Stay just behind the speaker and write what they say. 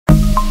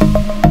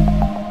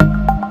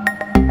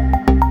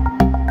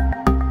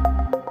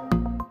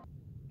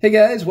Hey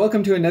guys,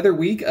 welcome to another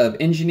week of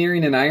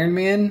Engineering an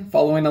Ironman,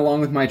 following along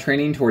with my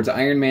training towards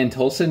Ironman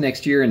Tulsa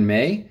next year in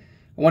May.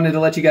 I wanted to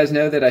let you guys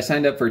know that I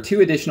signed up for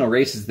 2 additional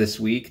races this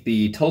week,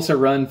 the Tulsa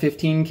Run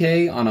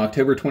 15K on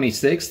October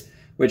 26th,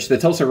 which the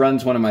Tulsa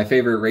Run's one of my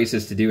favorite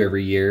races to do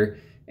every year,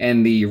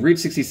 and the Route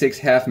 66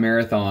 Half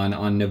Marathon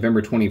on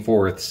November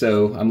 24th,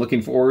 so I'm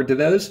looking forward to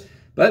those,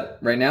 but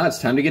right now it's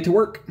time to get to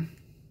work.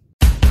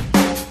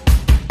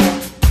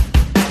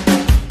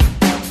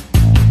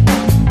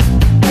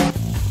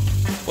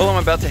 Well,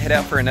 I'm about to head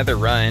out for another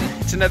run.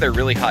 It's another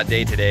really hot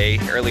day today.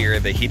 Earlier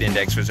the heat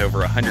index was over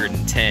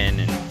 110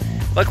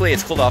 and luckily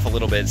it's cooled off a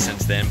little bit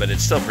since then, but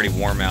it's still pretty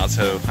warm out,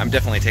 so I'm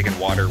definitely taking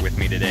water with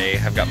me today.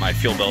 I've got my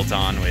fuel belt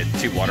on with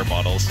 2 water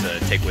bottles to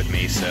take with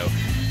me, so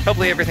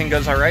hopefully everything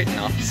goes all right and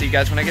I'll see you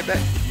guys when I get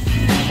back.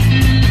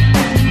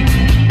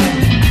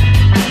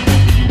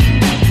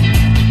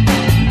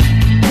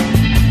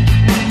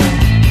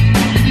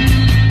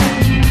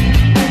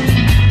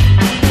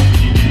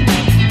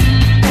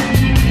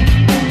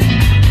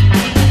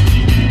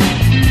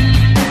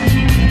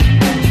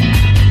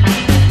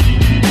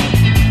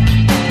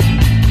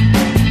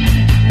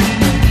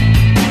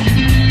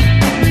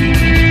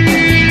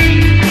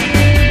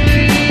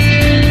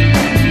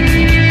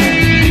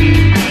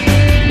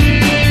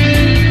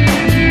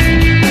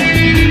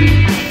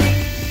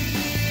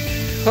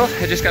 Well,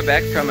 I just got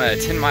back from a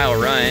 10-mile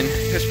run.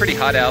 It was pretty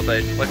hot out,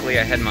 but luckily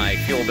I had my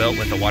fuel belt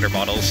with the water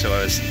bottles, so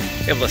I was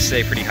able to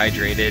stay pretty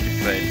hydrated.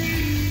 But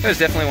it was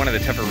definitely one of the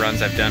tougher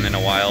runs I've done in a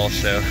while,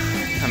 so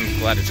I'm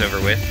glad it's over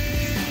with.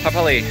 I'll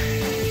probably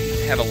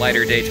have a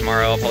lighter day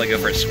tomorrow. I'll probably go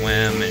for a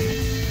swim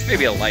and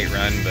maybe a light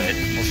run, but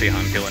we'll see how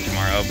I'm feeling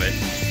tomorrow. But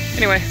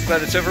anyway,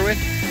 glad it's over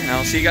with, and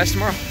I'll see you guys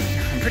tomorrow.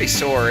 I'm pretty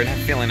sore, and I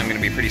have a feeling I'm going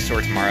to be pretty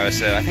sore tomorrow,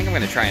 so I think I'm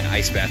going to try an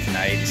ice bath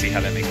tonight and see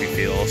how that makes me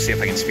feel, see if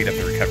I can speed up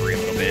the recovery a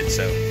little bit.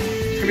 So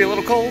it's going to be a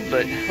little cold,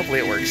 but hopefully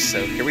it works,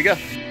 so here we go.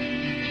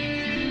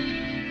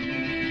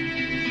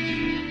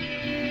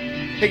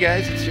 Hey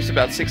guys, it's just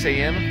about 6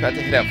 a.m. About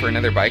to head out for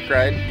another bike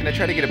ride. I'm going to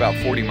try to get about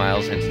 40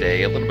 miles in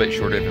today, a little bit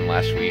shorter than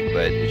last week,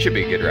 but it should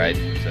be a good ride,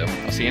 so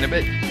I'll see you in a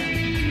bit.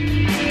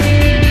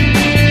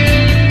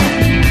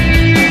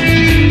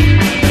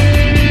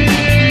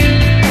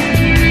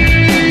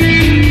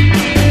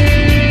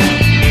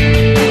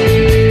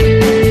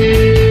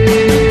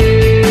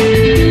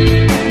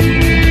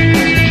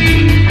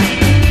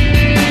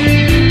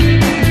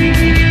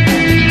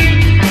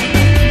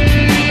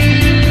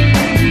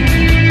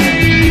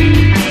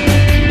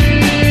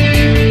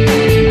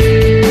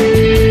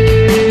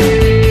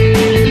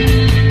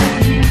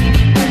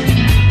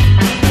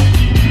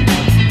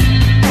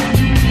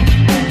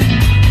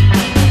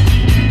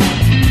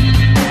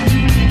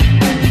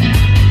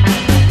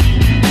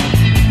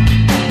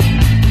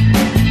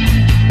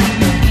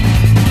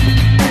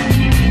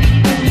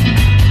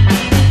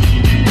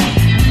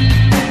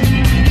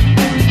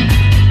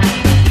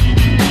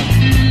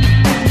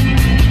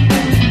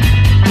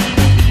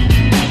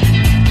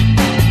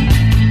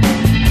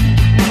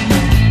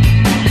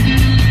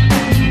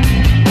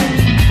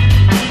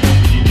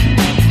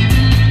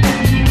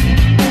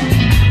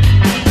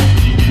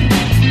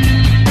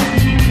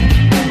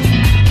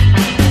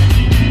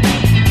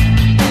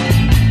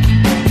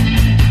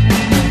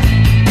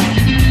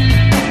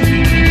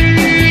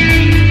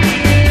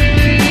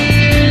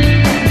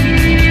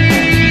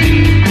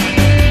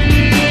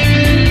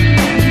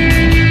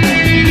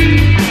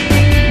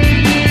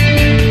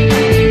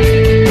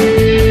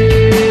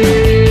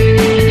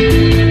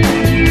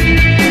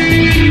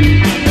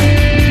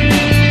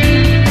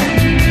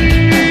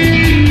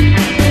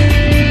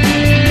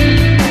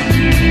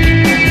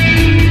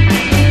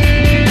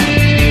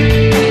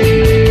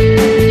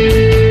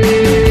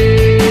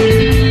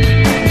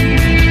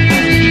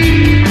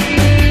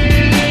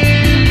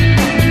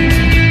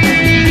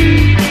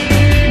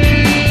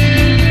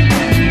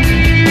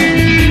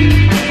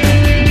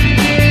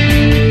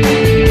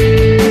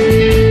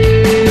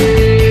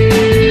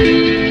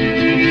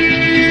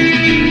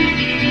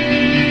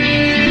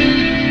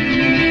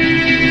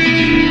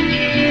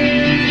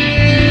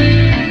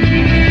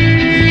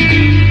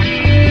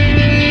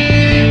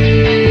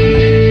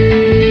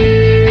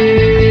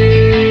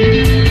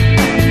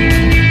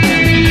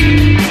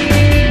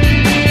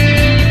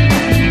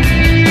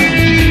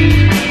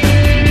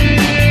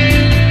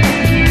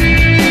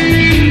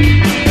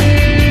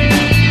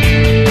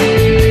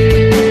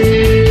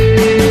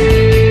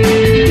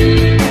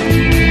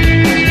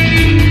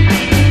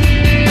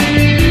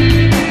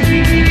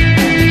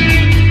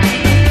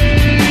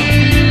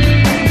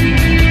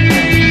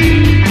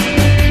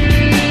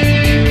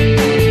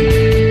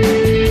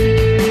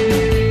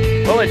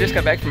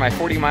 Got back from my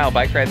 40-mile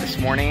bike ride this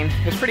morning.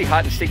 It was pretty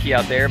hot and sticky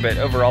out there, but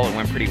overall it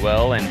went pretty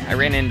well, and I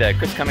ran into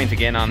Chris Cummings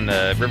again on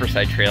the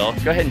Riverside Trail.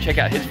 Go ahead and check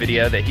out his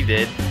video that he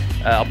did.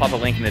 I'll pop a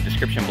link in the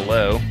description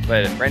below,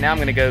 but right now I'm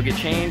going to go get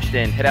changed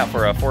and head out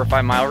for a 4 or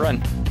 5 mile run.